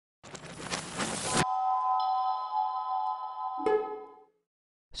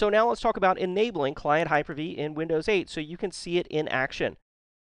So now let's talk about enabling Client Hyper-V in Windows 8 so you can see it in action.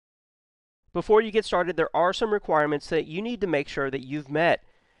 Before you get started, there are some requirements that you need to make sure that you've met.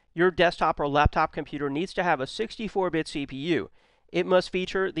 Your desktop or laptop computer needs to have a 64-bit CPU. It must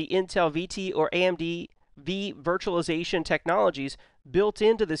feature the Intel VT or AMD V virtualization technologies built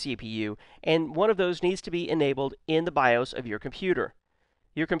into the CPU, and one of those needs to be enabled in the BIOS of your computer.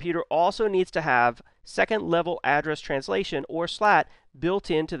 Your computer also needs to have second-level address translation, or SLAT,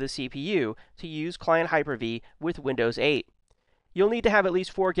 built into the CPU to use Client Hyper-V with Windows 8. You'll need to have at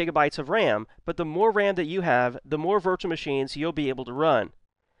least 4 gigabytes of RAM, but the more RAM that you have, the more virtual machines you'll be able to run.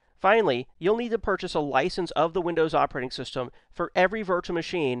 Finally, you'll need to purchase a license of the Windows operating system for every virtual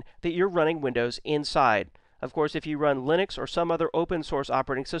machine that you're running Windows inside. Of course, if you run Linux or some other open source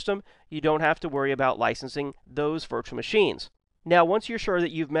operating system, you don't have to worry about licensing those virtual machines. Now, once you're sure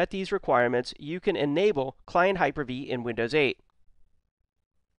that you've met these requirements, you can enable Client Hyper-V in Windows 8.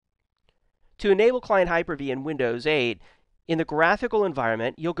 To enable Client Hyper-V in Windows 8, in the graphical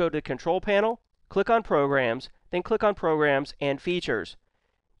environment, you'll go to the Control Panel, click on Programs, then click on Programs and Features.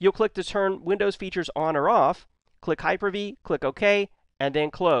 You'll click to turn Windows features on or off, click Hyper-V, click OK, and then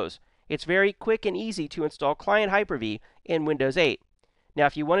Close. It's very quick and easy to install Client Hyper-V in Windows 8. Now,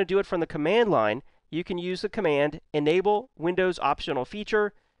 if you want to do it from the command line, you can use the command Enable Windows Optional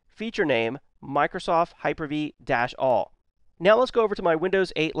Feature, feature name, Microsoft Hyper-V-all. Now let's go over to my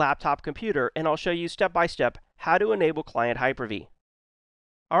Windows 8 laptop computer, and I'll show you step by step how to enable Client Hyper-V.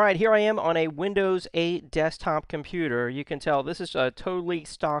 Alright, here I am on a Windows 8 desktop computer. You can tell this is a totally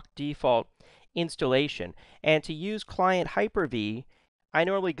stock default installation. And to use Client Hyper-V, I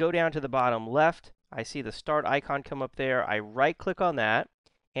normally go down to the bottom left. I see the start icon come up there. I right click on that,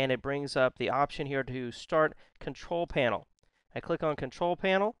 and it brings up the option here to start Control Panel. I click on Control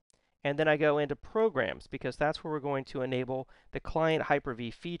Panel, and then I go into Programs, because that's where we're going to enable the Client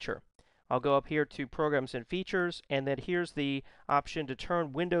Hyper-V feature. I'll go up here to Programs and Features, and then here's the option to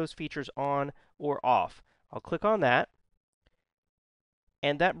turn Windows features on or off. I'll click on that,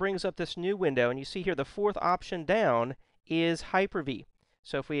 and that brings up this new window, and you see here the fourth option down is Hyper-V.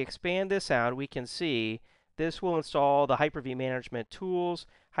 So if we expand this out, we can see this will install the HyperV management tools,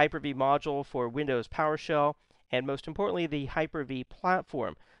 HyperV module for Windows PowerShell, and most importantly, the HyperV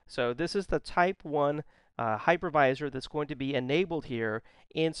platform. So this is the Type 1 hypervisor that's going to be enabled here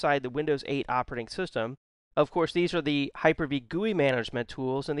inside the Windows 8 operating system. Of course, these are the HyperV GUI management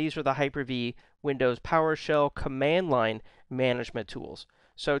tools, and these are the HyperV Windows PowerShell command line management tools.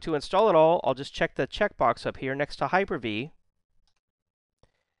 So to install it all, I'll just check the checkbox up here next to HyperV.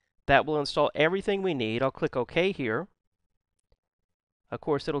 That will install everything we need. I'll click OK here. Of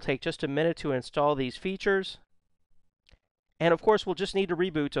course, it'll take just a minute to install these features. And of course, we'll just need to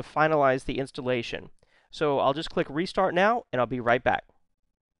reboot to finalize the installation. So I'll just click Restart now, and I'll be right back.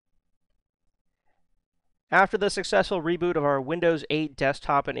 After the successful reboot of our Windows 8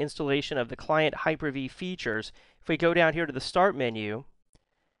 desktop and installation of the Client Hyper-V features, if we go down here to the Start menu,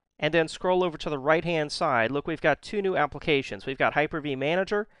 and then scroll over to the right-hand side, look, we've got two new applications. We've got HyperV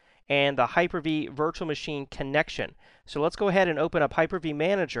Manager and the Hyper-V Virtual Machine Connection. So let's go ahead and open up HyperV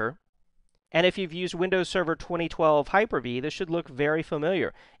Manager. And if you've used Windows Server 2012 Hyper-V, this should look very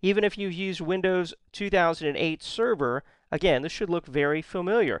familiar. Even if you've used Windows 2008 Server, again, this should look very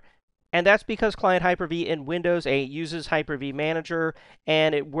familiar. And that's because Client Hyper-V in Windows 8 uses HyperV Manager,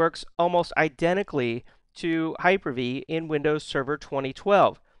 and it works almost identically to Hyper-V in Windows Server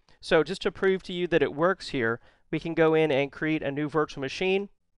 2012. So just to prove to you that it works here, we can go in and create a new virtual machine.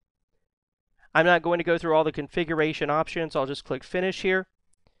 I'm not going to go through all the configuration options. I'll just click Finish here.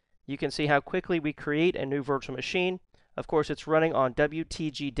 You can see how quickly we create a new virtual machine. Of course, it's running on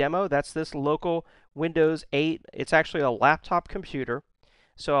WTG Demo. That's this local Windows 8. It's actually a laptop computer.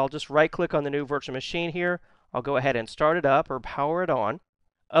 So I'll just right-click on the new virtual machine here. I'll go ahead and start it up or power it on.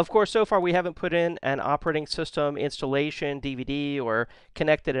 Of course, so far we haven't put in an operating system installation DVD or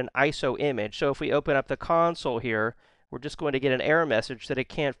connected an ISO image. So if we open up the console here, we're just going to get an error message that it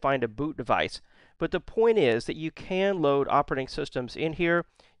can't find a boot device. But the point is that you can load operating systems in here.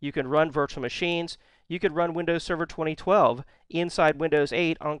 You can run virtual machines. You could run Windows Server 2012 inside Windows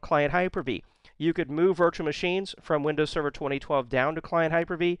 8 on Client Hyper-V. You could move virtual machines from Windows Server 2012 down to Client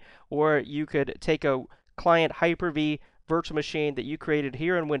Hyper-V, or you could take a Client Hyper-V virtual machine that you created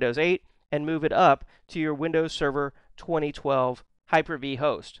here in Windows 8 and move it up to your Windows Server 2012 Hyper-V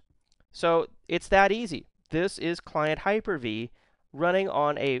host. So it's that easy. This is Client Hyper-V running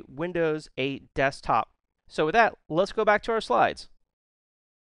on a Windows 8 desktop. So with that, let's go back to our slides.